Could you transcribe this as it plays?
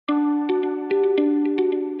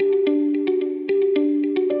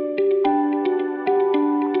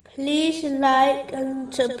like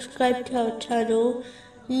and subscribe to our channel.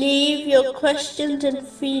 Leave your questions and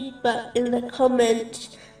feedback in the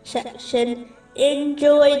comments section.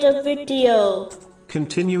 Enjoy the video.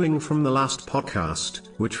 Continuing from the last podcast,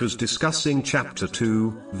 which was discussing chapter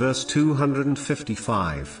 2, verse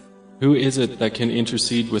 255. Who is it that can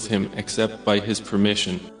intercede with him except by his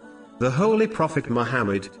permission? The Holy Prophet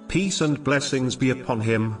Muhammad, peace and blessings be upon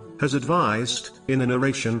him, has advised, in a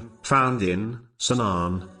narration, found in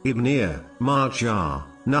Sunan Ibn Majah,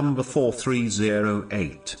 number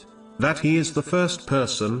 4308, that he is the first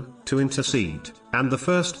person to intercede, and the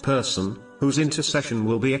first person whose intercession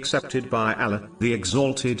will be accepted by Allah, the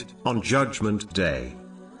Exalted, on Judgment Day.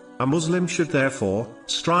 A Muslim should therefore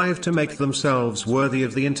strive to make themselves worthy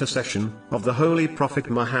of the intercession of the Holy Prophet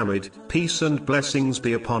Muhammad, peace and blessings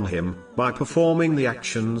be upon him, by performing the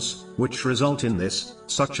actions which result in this,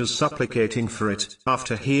 such as supplicating for it,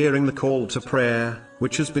 after hearing the call to prayer,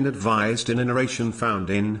 which has been advised in a narration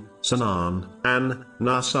found in Sunan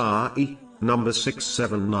an-Nasa'i, number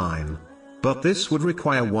 679. But this would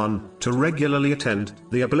require one to regularly attend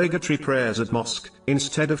the obligatory prayers at mosque,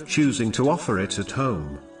 instead of choosing to offer it at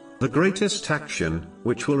home. The greatest action,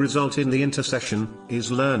 which will result in the intercession,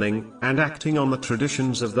 is learning and acting on the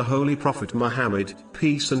traditions of the Holy Prophet Muhammad,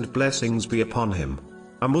 peace and blessings be upon him.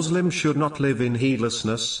 A Muslim should not live in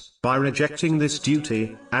heedlessness, by rejecting this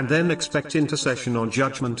duty, and then expect intercession on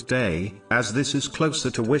Judgment Day, as this is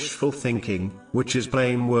closer to wishful thinking, which is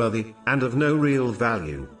blameworthy, and of no real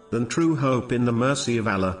value, than true hope in the mercy of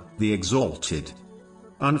Allah, the Exalted.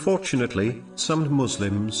 Unfortunately, some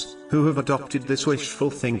Muslims, who have adopted this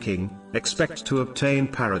wishful thinking, expect to obtain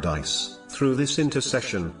paradise through this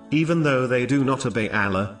intercession, even though they do not obey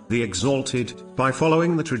Allah, the Exalted, by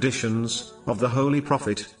following the traditions of the Holy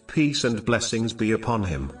Prophet, peace and blessings be upon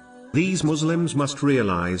him. These Muslims must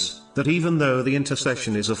realize that even though the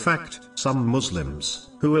intercession is a fact, some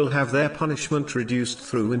Muslims, who will have their punishment reduced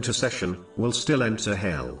through intercession, will still enter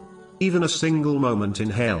hell. Even a single moment in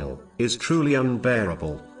hell is truly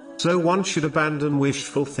unbearable. So one should abandon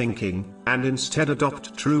wishful thinking, and instead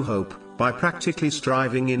adopt true hope, by practically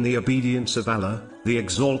striving in the obedience of Allah, the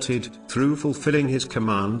Exalted, through fulfilling His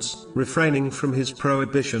commands, refraining from His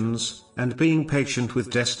prohibitions, and being patient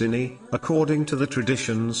with destiny, according to the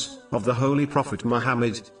traditions of the Holy Prophet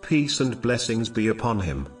Muhammad, peace and blessings be upon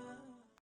him.